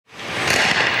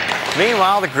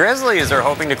Meanwhile, the Grizzlies are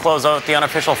hoping to close out the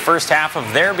unofficial first half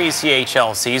of their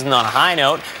BCHL season on a high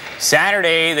note.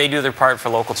 Saturday, they do their part for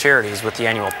local charities with the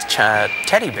annual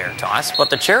teddy bear toss, but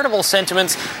the charitable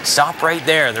sentiments stop right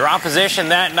there. Their opposition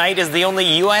that night is the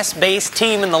only U.S.-based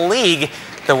team in the league,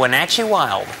 the Wenatchee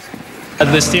Wild.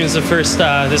 This team is this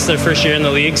is their first year in the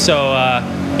league, so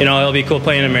it'll be cool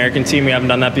playing an American team. We haven't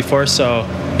done that before, so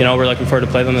we're looking forward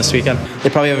to play them this weekend. They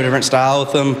probably have a different style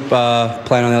with them,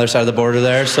 playing on the other side of the border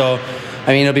there. So,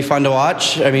 it'll be fun to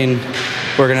watch. It'll be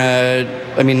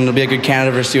a good Canada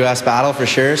versus U.S. battle for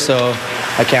sure. So,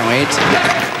 I can't wait.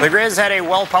 The Grizz had a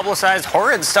well-publicized,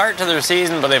 horrid start to their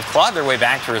season, but they've clawed their way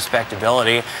back to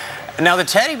respectability. Now, the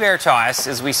teddy bear toss,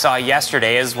 as we saw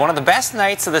yesterday, is one of the best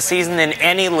nights of the season in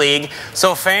any league,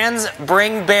 so fans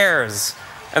bring bears.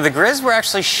 And the Grizz were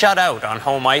actually shut out on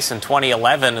home ice in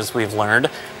 2011, as we've learned.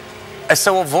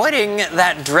 So avoiding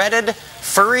that dreaded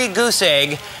furry goose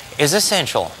egg is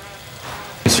essential.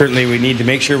 Certainly, we need to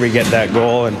make sure we get that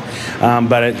goal,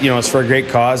 but it's for a great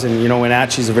cause. And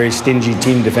Wenatchee's a very stingy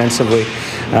team defensively,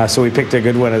 so we picked a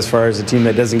good one as far as a team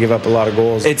that doesn't give up a lot of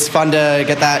goals. It's fun to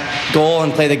get that goal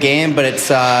and play the game, but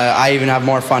I even have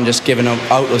more fun just giving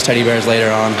out those teddy bears later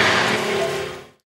on.